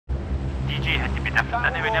be different,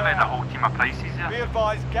 didn't we? Nearly the whole team of prices here. Be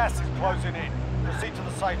advised, gas is closing in. Proceed to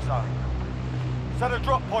the safe zone. Set a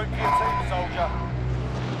drop point for your team, soldier.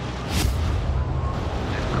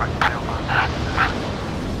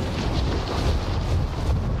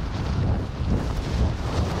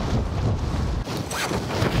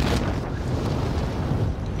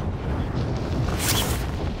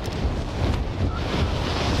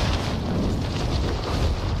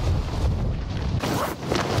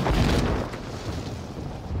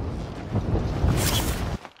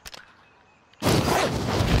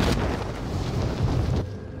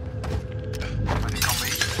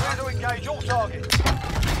 Engage all targets.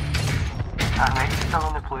 Mate, still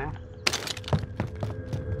on the plane.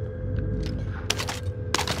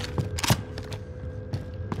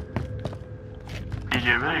 Did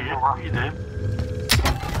you really? What are you doing?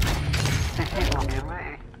 He's not here,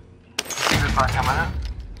 mate. He'll be back in a minute.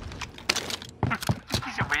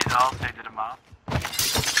 He's waiting all side of the map.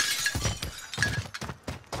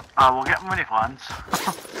 We'll get him when he lands.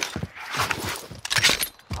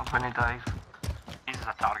 Or when he dies. He's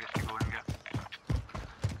a target to go and get.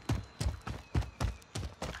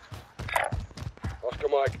 Oscar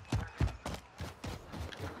Mike.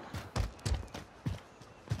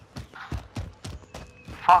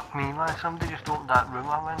 Fuck me, man. Somebody just opened that room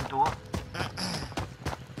I'm in, door.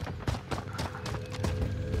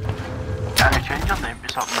 Can you change your name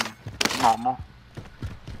to something normal?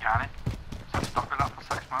 Can he? So I'm stuck with that for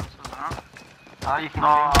 6 months, isn't it? Ah, you can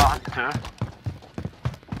No, change. I had two.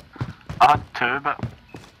 I had two, but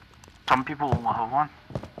some people only have one.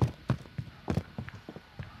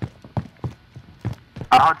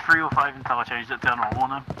 I had 305 until I changed it to a normal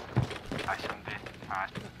name. Hi, Sunday. Hi.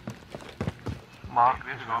 Mark.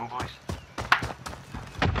 Where's it going, boys?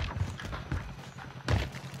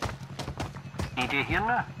 Need you here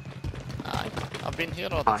now? Aye, I've been here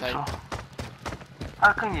all the time.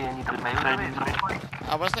 How come you need a miles away?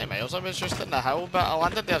 I wasn't miles, I was just in the hill, but I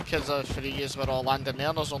landed there because the three years were all landing there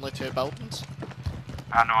and there's only two buildings.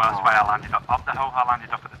 I know, that's why I landed up the hill, I landed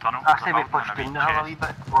up at the tunnel. Actually, we pushed in the hill a wee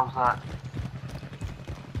bit towards that.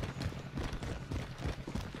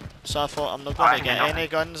 So I thought I'm not going to get any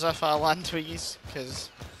guns if I land with these, because...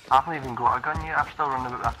 I haven't even got a gun yet, I'm still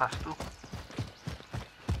running about with a pistol.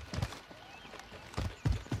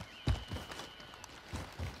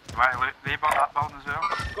 Right, look, they bought that building as well.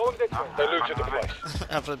 Go and ditch them. They looted the place.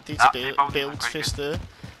 Everybody's built for stew.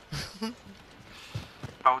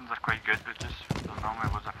 Buildings are quite good, but just there's normally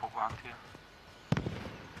loads of folk around here.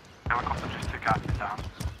 Helicopter just took out the down.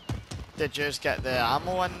 Did you just get the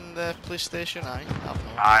ammo in the police station? Aye, I've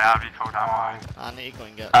not. Aye, I refilled ammo. I need to go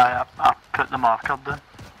and get Aye, I put the marker down.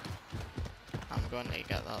 I'm going to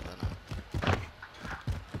get that then.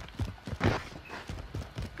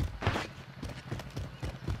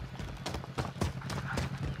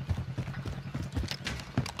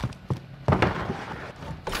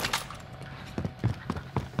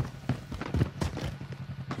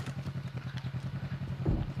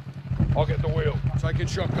 I'll get the wheel. Taking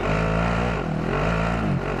shotgun.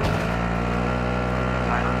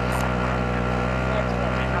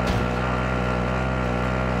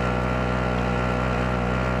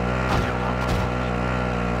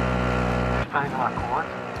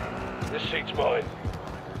 This seat's mine.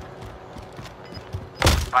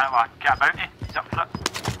 Right, well, get a bounty. He's up for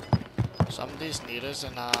it. Somebody's near us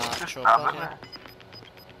in a Just chopper grab here.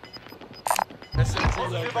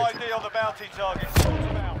 Positive ID on the bounty target. Sort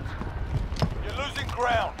them out. You're losing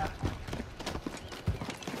ground.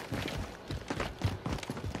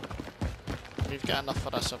 We've got enough for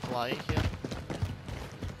a supply here.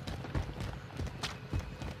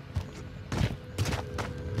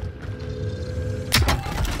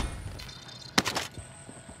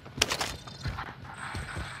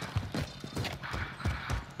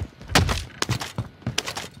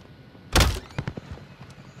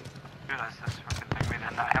 Who is this fucking thing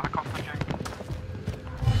within that helicopter jig?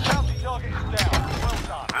 Bounty target is down. Well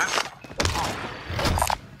done.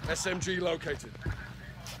 Who? SMG located.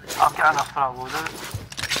 I've got enough for a loadout.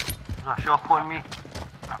 There's a shop on me.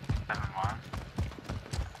 Oh, 7-1.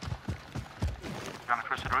 Going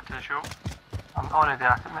across the road to the shop? I'm already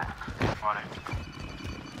at it, mate. Alright.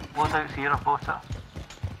 Loadout's here, I've bought it.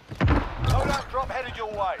 Loadout drop headed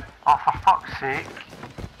your way. Oh, for fuck's sake.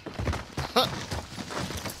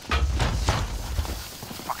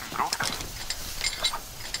 Fucking broke it.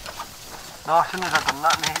 No, as soon as I done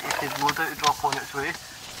that, mate, it said loadout to drop on its way.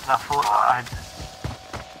 And I thought that I had...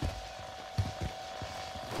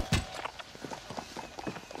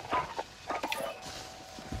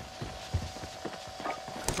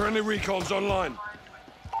 Friendly recon's online.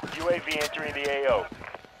 UAV entering the AO.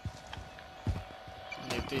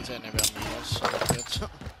 Nobody's anywhere near us, so we're good.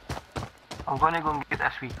 I'm going to go and get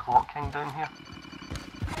this wee clock king down here.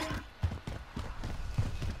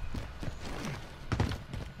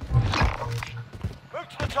 Move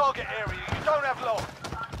to the target area. You don't have long.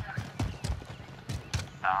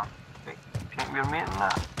 Damn. Right, think we're mating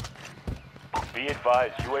that? Be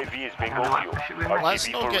advised, UAV is bingo fuel. Let's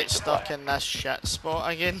not get stuck in this shit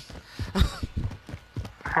spot again. So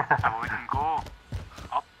we can go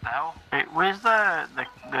up the hill. Wait, where's the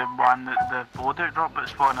one that the loadout drop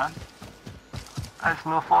that's spawning in? It's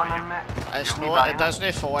no falling in, mate. It's You'll be not, buying it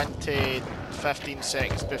doesn't fall into 15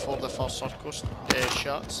 seconds before the first circle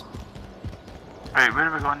shuts. Right, where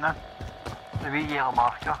are we going then? The wee yellow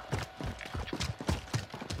marker.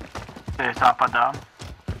 To tap a dam.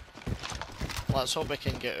 Let's hope we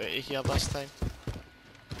can get out of here this time.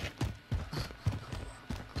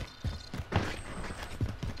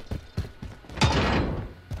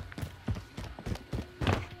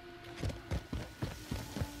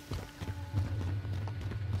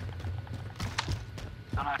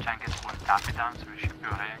 Don't know, try and get one tappy down, so we should be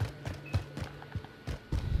alright.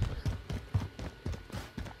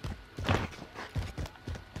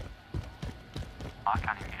 I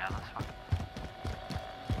can't even hear this one.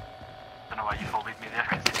 Don't know why you followed me there,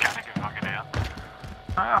 because you can't get fucking air.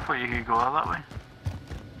 I thought you could go that way.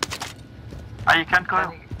 Ah, you can't go.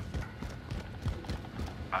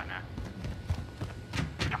 Right now.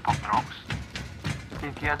 Jump up the rocks.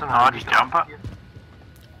 I don't know. No, just jump it.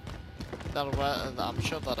 I'm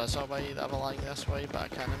sure there is a way that will like this way, but I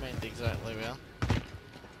can't remember exactly where.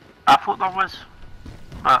 I thought there was,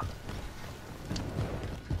 but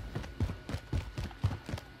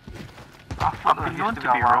I thought there known to be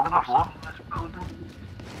wrong before.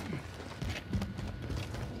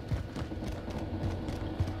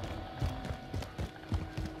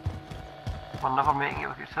 We're never making it.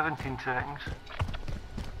 We've got 17 seconds.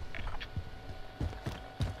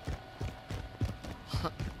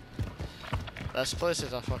 This place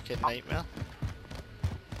is a fucking nightmare.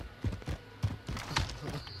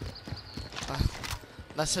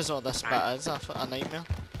 This is what this bit is, a nightmare.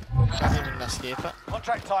 Can't even escape it.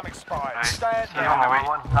 Contract time expired. Right. Stand Yeah, down. that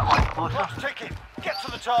one. That one's closer. Clock's ticking. Get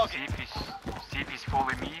to the target. See if he's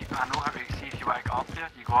following me. I know how to see if you want to get up there.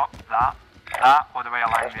 You go up that, all the way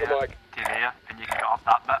along there to there, and you can get up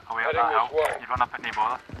that bit, away up that hill. You run up at no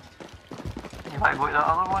bother. You might go to that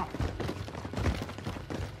other one.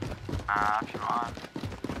 If you want.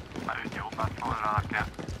 That would help, I'd probably rather get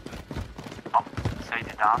up the side of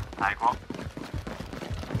the dam. I go up.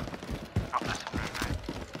 Up this route, right?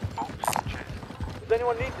 Oh, shit. Does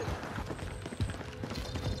anyone need this?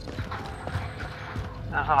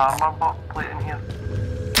 There's an armor box plate in here.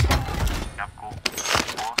 Yep, go.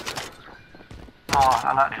 Oh,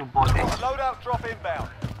 an actual body. Loadout drop inbound.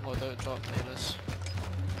 Loadout drop near us.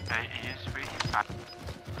 Right, he is waiting.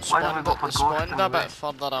 Why don't we go for They ghost spawned in a the bit way?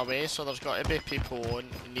 further away, so there's got to be people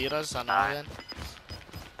near us, I know then.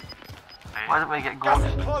 Why don't we get Gas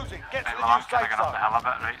ghost? is closing. Get to Right, the well, new I'm kind safe of going up the hill zone. a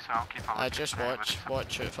bit, right, so I'll keep a I look. just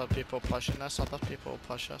watch out for people pushing this, other people will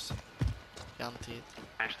push us. Guaranteed.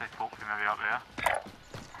 Especially hopefully maybe up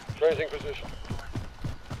there. Changing position.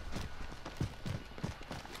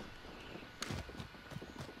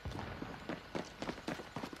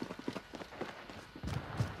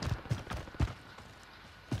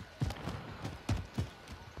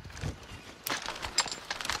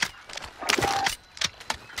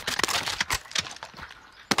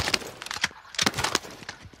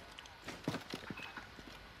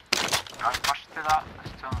 I pushed to that,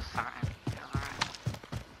 it's still on 70 meters away.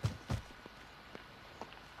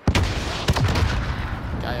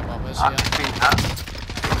 Guy above us I've here. just been hit.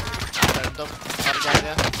 Downed him. Another guy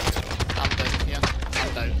there. I'm down here.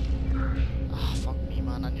 I'm down. Ah, fuck me,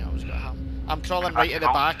 man. I knew I was gonna have him. I'm crawling right at the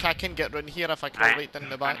back. I can get round here if I crawl right down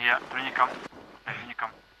the back. Here, when you come. Right, when you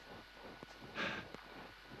come.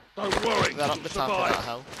 Don't worry. They're up the top of that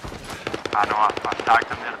hill. I know, I've tagged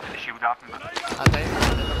him there to put the shield up him. I downed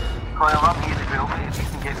him. Coil, I'm here as well, mate, if you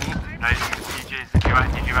can get me. Right, DJs, did you want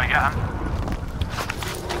to get him?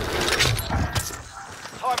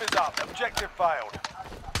 Time is up. Objective failed.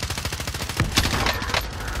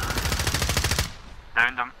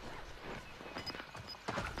 Downed him.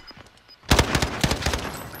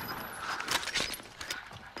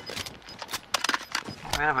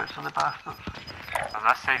 Whereabouts are the bastards? On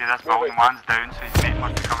this side of this building, one's down, so his mate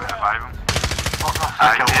must be coming to revive him. What the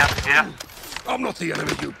Aye, here. I'm not the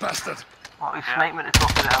enemy, you bastard. What, he's sniping at the top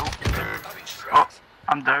of the hill. Oh,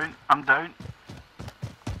 I'm down. Come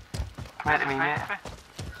here to me, mate.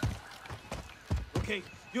 Okay,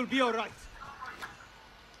 you'll be alright.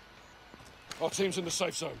 Our team's in the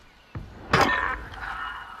safe zone.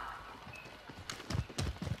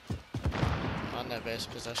 best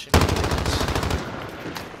position.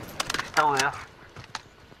 Still there.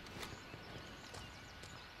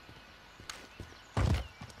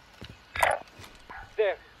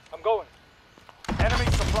 There, I'm going. Enemy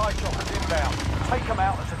supply droppers inbound. Take them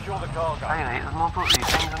out and secure the cargo. Aye, right, there's no boat these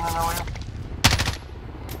things in the way.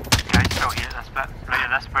 Yeah, he's still here at this bit. Right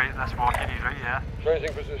at this bit, this walkie, he's right here.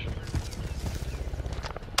 Changing position.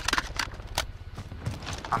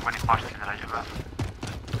 I'm going to push to the right of it.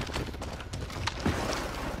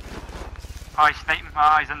 Oh, he's sniping.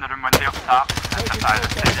 Oh, he's in the room window up top. That's the side of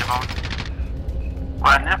the stadium.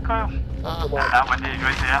 What, in there, Kyle? That window is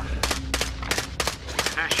right there.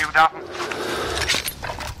 Do a shield at him.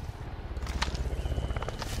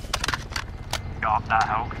 Get up that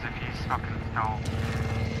hill, because if he's fucking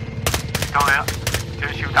still there. Do a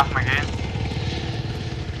shield at him again.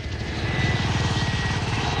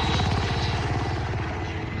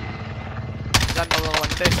 He's in the little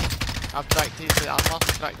window. I've cracked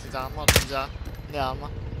his armour, he's in the armour.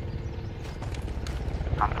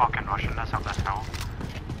 I'm fucking rushing this up this hill.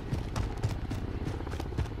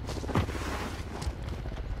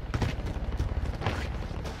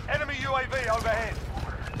 Enemy UAV overhead.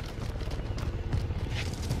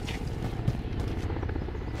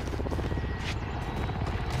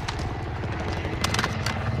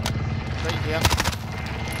 Right here.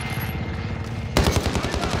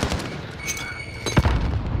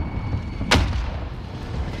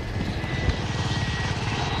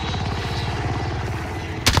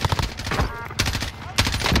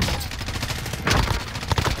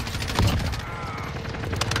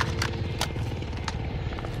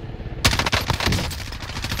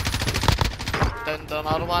 Down to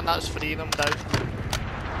another one, that's 3 of them down.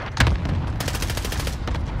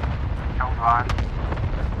 Killed one.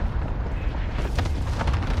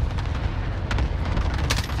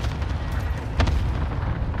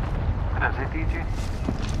 What is it, DJ?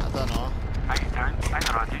 I don't know. Right, he's down. I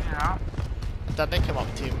don't know, did you know? I didn't come up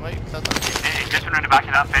team right, did I? He just went around the back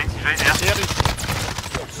of that fence, he's right there. There he is.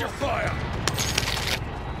 What's your fire?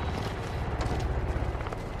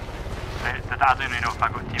 Right, I don't even know if I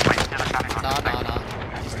got team lights there, I can't go. Nah.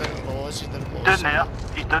 He's down low, he's down low. Down there.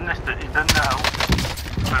 He's done this, he's done the hill.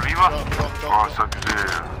 Where we were. Drop.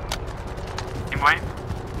 Team white.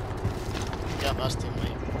 Yeah, that's team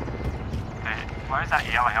right. Right, why is that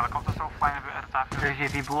yellow helicopter still flying about at the top? Because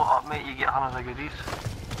if you blow it up, mate, you get hundreds of goodies.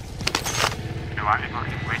 You want me to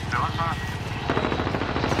fucking waste those, or?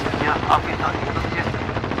 Yeah, I'll get that here, don't you?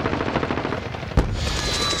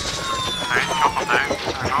 Right, chopper down.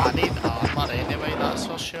 There we go. I need armour anyway, that's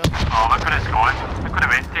for sure. Oh, look where it's going. Look where it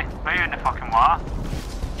went to. Right out in the fucking water.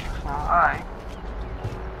 Aye.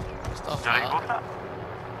 Stuff Did I like go for that. it?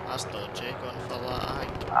 That's dodgy, going for that, I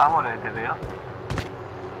think. I'm already there.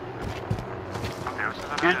 Somebody else is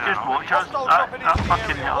over Just there, watch us. Hostile dropping into the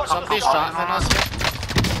fucking area. helicopter. Somebody's tracking us here.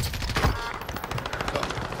 Go.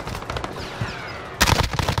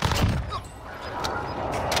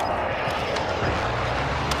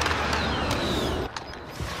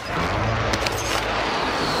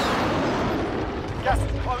 Gas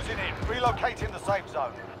is closing in. Relocating the safe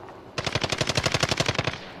zone.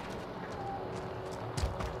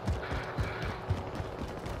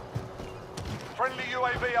 Friendly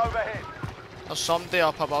UAV overhead. There's somebody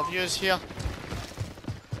up above yous here.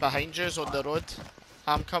 Behind yous on the road.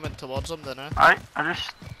 I'm coming towards them now. Aye, I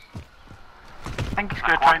think he's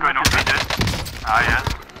going to try and go up, he did. Aye, yeah.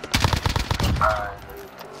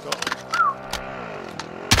 Go.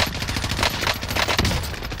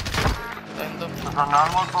 Down them. There's an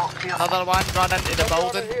armor box here. Another one run into the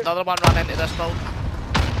building. Another one run into this building.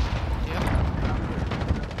 Here.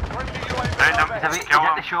 Friendly UAV Down them. overhead. He's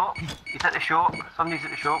at the shop. He's at the shop. Somebody's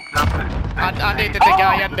at the shop. I needed the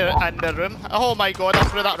guy in the room. Oh my god, I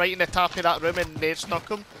threw that right in the top of that room and they snuck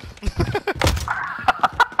him.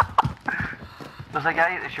 There's a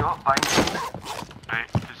guy at the shop buying things. Right,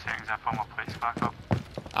 2 seconds, I pull my plates back up.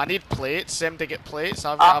 I need plates, them to get plates.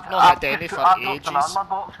 I've not had any for I've dropped an ages. armor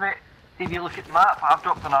box, mate. If you look at the map, I've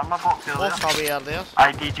dropped an armor box there. Both away are there.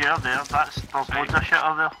 Aye, DJ are there, there's loads of shit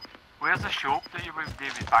are there. Where's the shop that you would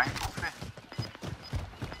David buying for?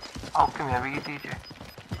 I'll come here with you, DJ.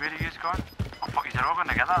 Where are you gone? Oh fuck, you're all going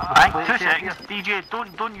together. Aye, 2 seconds. DJ,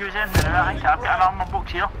 don't use anything now. I think I've got an armor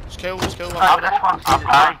box here. It's cool. This one's open.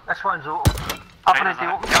 Up in Right, the there's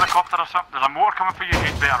open. a helicopter or something. There's a motor coming for you,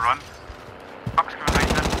 you'd better run. Fuck's coming right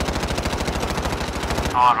in.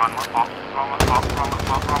 Oh, run, let's pop. Run, let's pop.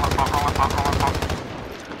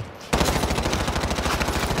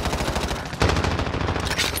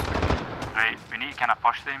 Right, we need to kind of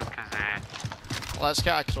push them, because Let's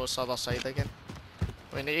get across the other side again.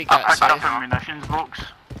 We need to I get picked up safe. a munitions box.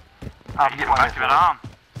 I'll get one Back as to your well. arm.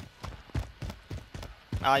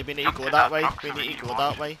 Aye, we need to Jump go to that that way. truck We so we need need to to go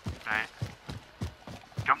watch. that way. Right.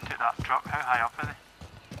 Jump to that truck. How high up are they?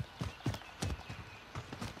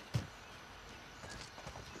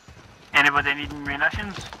 Anybody needing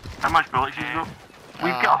munitions? How much bullets you got?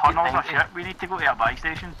 We've got hundreds of shit. We need to go to a buy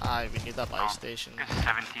station. Aye, we need a buy station. It's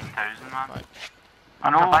 17,000, man. Right. I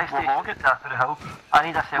know, The buy we've all station got, after the hill. I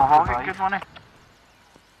need a we've all got self-revive. good money.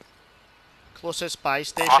 Closest buy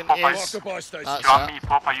station Pop up is. a- That's Do you want me it. to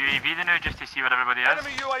pop a UAV then now just to see where everybody is? Enemy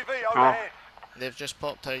UAV overhead. They've just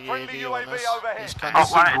popped a Friendly UAV on UAV us. overhead. He's Oh,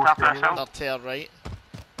 coming. one at the top of this hill. They're to our right.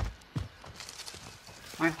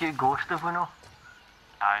 We've got Ghost if we know.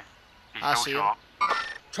 Aye. He's I still see show him. up.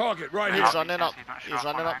 Target right Yeah. He's here. running up. He's not He's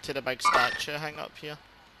sure running on up to the big statue hang up here.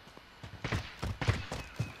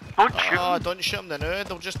 Don't shoot Oh, him. don't shoot him now.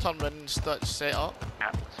 They'll just turn around and start set up.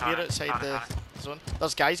 Yeah, sorry, Here outside sorry, the sorry. zone.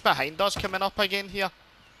 There's guys behind us coming up again here.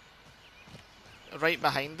 Right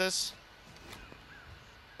behind us.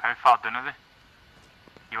 How far down are they?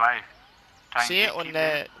 You want to try and See it keep on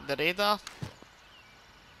them? the radar?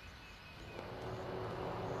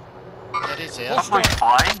 There he's there. Somebody's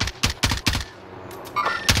flying.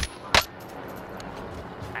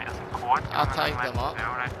 Right, there's a quad I coming tagged in them left up. as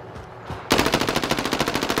well, right.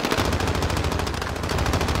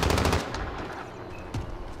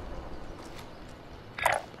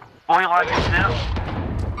 Boy lag is there.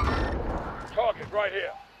 Target right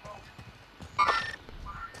here.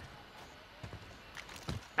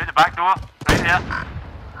 Out the back door, right there.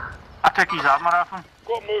 I took his armour off him.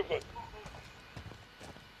 Got movement.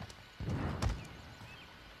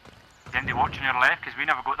 Then they watch on your left because we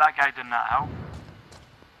never got that guy down that hill.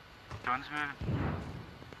 John's moving.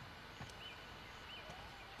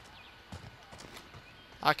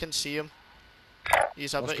 I can see him.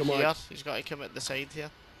 He's about come on. here. He's got to come at the side here.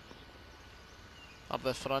 Or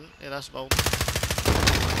the front of this building.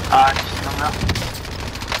 Ah, just seen him there.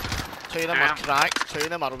 Two of them Yeah. are cracked, two of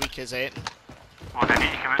them are weak as anything. Well, they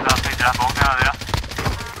need to come out that side of that building out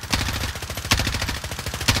there.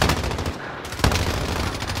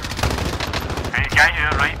 Right, the guy to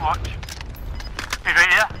your right, watch. He's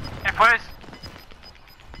right here. Hey, please.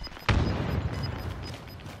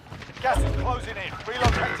 Gas is closing in.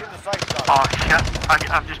 Relocating the safe zone. Oh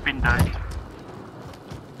shit, I've just been downed.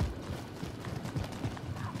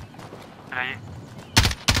 Right.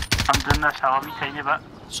 I'm doing this hill a wee tiny bit.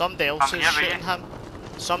 Somebody else I'm is here, right shooting him.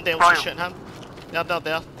 Somebody else Royal. is shooting him. There.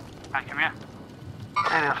 Right, come here.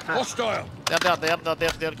 Hey, there's two. Hostile. They've got to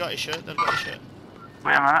shoot, they've got to shoot.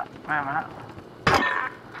 Wait a minute.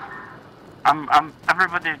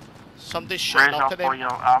 Everybody Somebody's shooting raise up up at all them.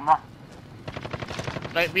 your armour.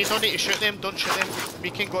 Right, we don't need to shoot them, don't shoot them. We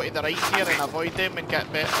can go to the right here and avoid them and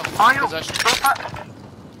get better Oh, you position. stop it.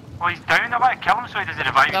 Well, he's down. I want to kill him so he doesn't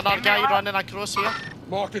revive his Another teammate, guy man. running across here.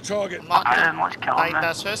 Mark the target. Mark I him. didn't let's kill him Behind then.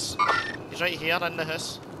 this house. He's right here in the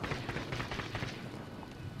house.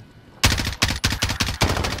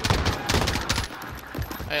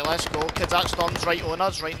 Right, let's go. Kids, that storm's right on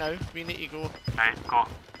us right now. We need to go. Right, go.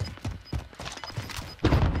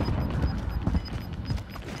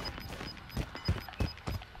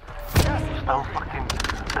 Still fucking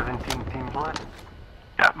 17 teams left.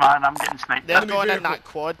 Yeah, man, I'm getting sniped. They're Enemy going in vehicle. that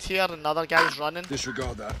quad here, another guy's running.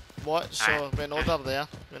 Disregard that. What? So Right. we know they're there.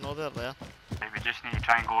 We know they're there. Right, we just need to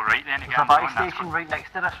try and go right then to There's get a him buy going. That's station right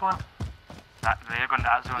next to this one. they're going to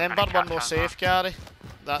that zone. Remember, we're no safe, Gary.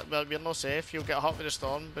 Well, we're no safe. You'll get hot with the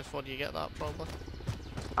storm before you get that, probably.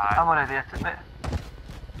 I'm already at it, mate.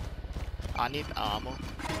 I need ammo.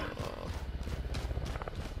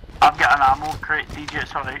 I've got an ammo crate, DJ,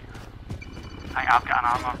 it's alright. I think I've got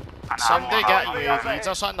an ammo. Somebody get ammo. UAVs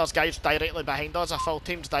or something. There's guys directly behind us. A full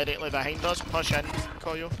team's directly behind us. Push in,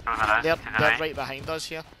 Koyo. Oh, there is, They're, to the they're right. right behind us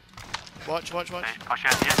here. Watch. Right, push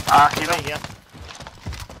in here. Ah, see Right them. here.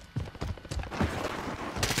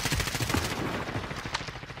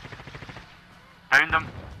 Found them.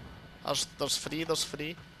 There's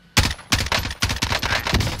three.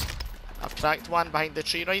 I've cracked one behind the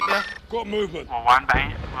tree right there. Got movement. Well, one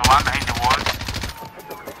behind the wall.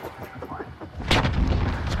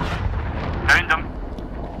 Found them.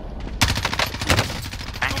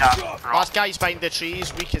 Behind that rock. Last guy's behind the tree.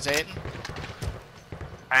 He's weak as anything.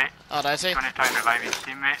 Right, Or is he? he's going to try and revive his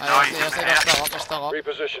teammate. No, Aye, he's they're in there. they're still up.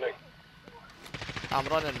 Repositioning. I'm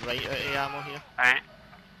running right out of ammo here. Right,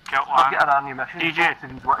 kill I've one. got an ammunition DJ. box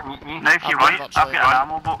if you want to meet me. Now if you I've want, got I've got virtually an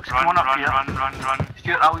ammo box. Come on up here. Run.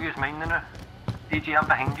 Stuart, I'll use mine now. DJ, I'm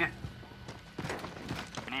behind you.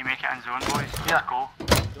 We need to make it in zone, boys. Yeah. Let's go.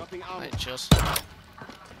 Dropping armor. Right, cheers.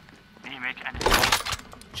 We need to make it in zone.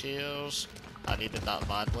 Cheers. I needed that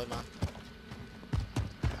badly, man.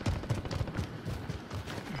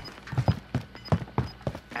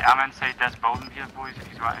 I'm inside this building here, boys,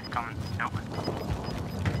 if you want to come and help me.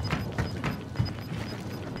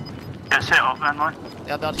 Get set up then, Lloyd.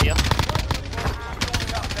 Yeah, they're here.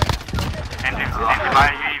 Into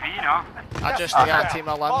my UAV, no? I just got a team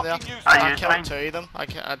of 11 there. Are I you killed fine? 2 of them.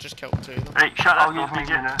 I just killed 2 of them. Right, shut I'll that use door, me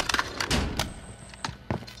PJ. now.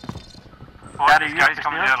 Oh, these guys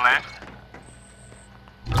coming to your left.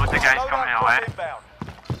 Loads of guys coming to your left. Inbound.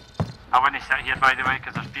 I wouldn't sit here, by the way,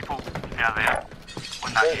 because there's people there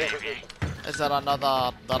on that UAV. Is there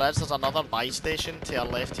another? There's another buy station to your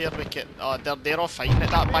left here. We can. Oh, they're all fighting at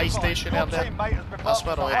that buy station Your there. teammate has been That's marked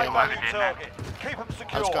where as all a them are. high-value target. Keep them I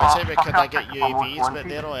secure. was going to say we fuck could up. get UAVs, but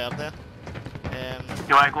they're all out there.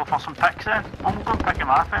 You want to go for some picks then? I'm going to pick him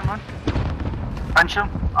off then, man. Pinch him.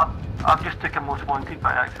 I've just took a most wanted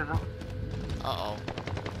by accident. Uh oh.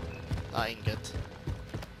 That ain't good.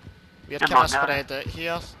 We're Good kind of luck, spread out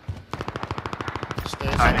here.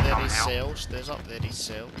 Stays Right, up there, come his help. cell. Stays up there, his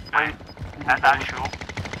cell. Right, hit that show.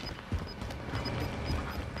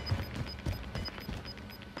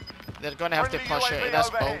 They're going to have to Friendly push out UAV of this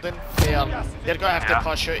overhead. building. They're going to have to Yeah.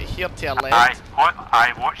 push out here to your Aye, left.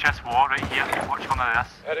 aye, watch this wall right here. Watch one of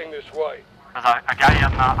this. Heading this way. There's a guy in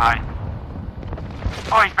that, aye.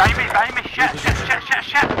 Oh, he's behind me, shit.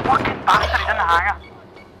 Fucking bastard, he's in the hangar.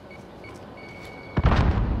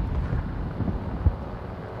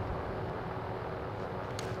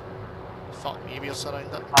 Fuck me, we're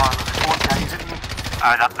surrounded. Oh, there's 4 guys at me.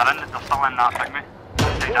 Aye, they're still in that thing, mate.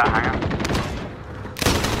 Inside that hangar.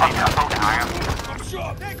 Inside that fucking hangar. I'm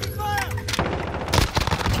shot. Taking fire!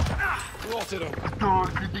 Rotted him.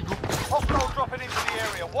 Hostile dropping into the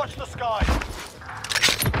area. Watch the skies.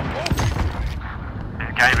 There's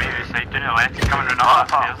a guy right outside down the left, he's coming round all that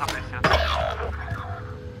stairs up these stairs.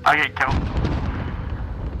 I get killed.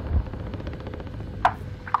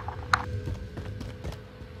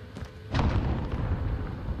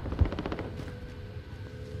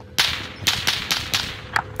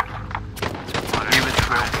 He was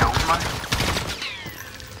 12 kills, man.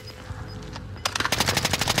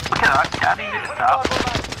 Look at that, Gary at the top.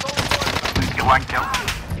 He's got 1 kill.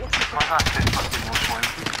 What's that? It's fucking most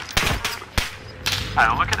wanted.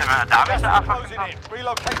 Aye, look at the amount of damage that I Closing fucking in.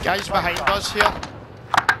 Relocate. Guys behind us here.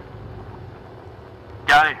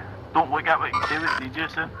 Gary, don't look at what you do with DJ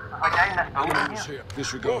soon. There's a guy in this building Enemies here. here.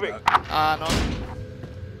 Disregard that. No.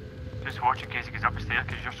 Just watch in case he goes upstairs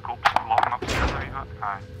because your scope's locking upstairs a wee bit.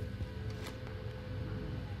 Aye.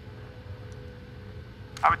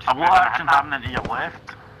 I would just go in and hit that. To your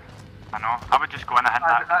left. I know. I would just go in and hit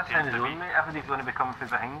that. That's in his own, mate. Everybody's going to be coming from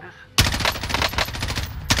behind us.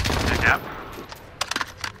 Yep.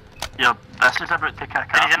 Yeah, this is about to kick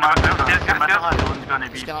off. He's in the middle of the road's going to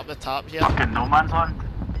be He's going up the top here. fucking no man's land.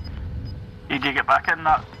 You do get back in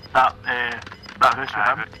that house with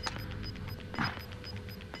him.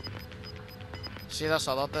 See this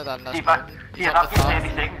other dude in this See, but building? see, He's I've up the got top.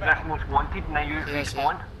 30 seconds. This most wanted. Now you Yes,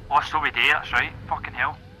 respawn. Oh, so we do, that's right. Fucking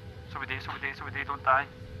hell. So we do, don't die.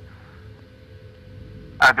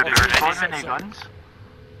 But we were ready with any guns.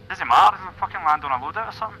 Doesn't matter if we fucking land on a loadout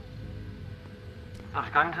or something. There's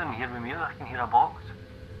guns in here with me. I can hear a box.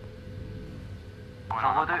 There's a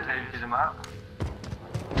loadout at the edge of the map.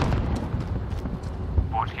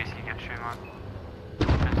 Watch case he gets you, man.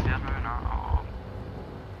 Downstairs moving out. Oh.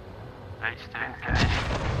 Right, stay.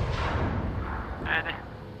 Ready.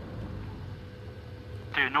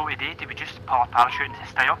 Do you know what he did? Did we just pull a parachute and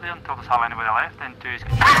stay up there until there's hardly anybody left and do his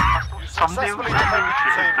pistols? Somebody will shoot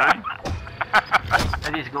us down.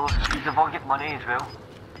 There he goes. He's about to get money as well.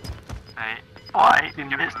 Right. Why?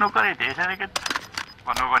 It's not going to do us any good.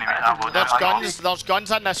 We're not going to make that loadout. There's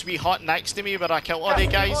guns in this wee hut next to me where I killed all the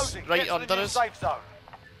guys, right under us.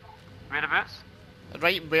 Whereabouts?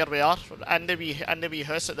 Right where we are, in the wee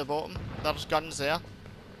house at the bottom. There's guns there.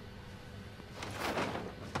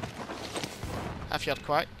 If you're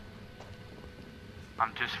quick.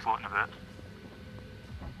 I'm just floating about.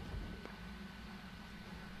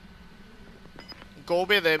 Go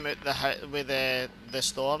with the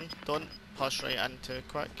storm. Don't push right in too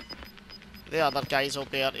quick. The other guys will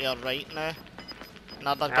be at your right now.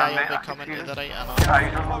 Another guy mate, will I be can coming see to them. the right. I know.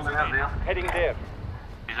 Guys are over there. Heading there.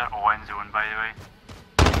 These are all in zone, by the way.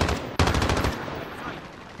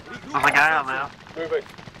 There's a guy up there. Moving.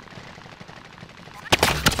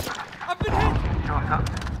 Shot up.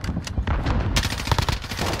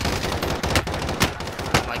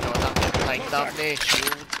 Oh my god, I'm getting pinged up there.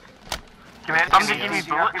 Shield. Come here, Somebody give me I've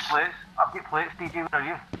got bullets. plates. I've got plates, DJ. Where are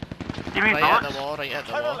you? Give me Right at bullets. the wall, right at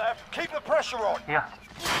the To the wall. left. Keep the pressure on. Here.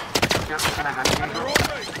 Here, can I gun you?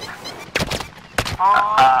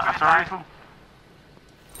 Sorry.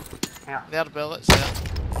 Here, Here. There are bullets there.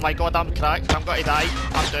 Oh my god, I'm cracked. I'm going to die.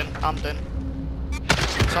 I'm done.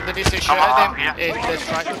 Somebody needs to shoot at them. Here.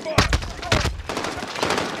 Distract.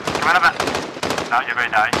 Come in a bit. No, you're going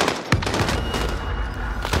to die.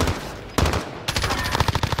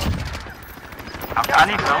 I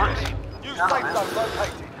need bullets. New safe zone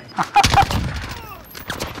located.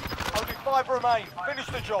 Only 5 remain. Finish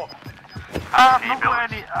the job.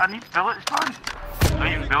 I need bullets, man. Not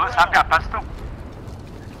even bullets, I've got a pistol.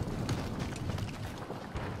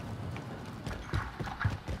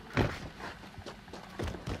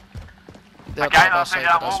 They're A guy on our outside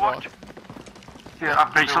side that of this wall wall. watch.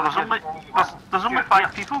 Right, so there's only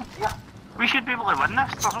 5 people. We should be able to win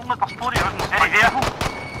this. There's 4 of us in city vehicle.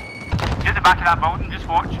 Get at the back of that building, just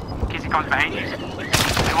watch in case he comes behind you.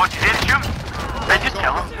 Hey, watch his head, shoot him. Then just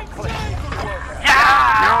kill him.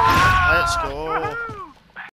 Yeah! Let's go.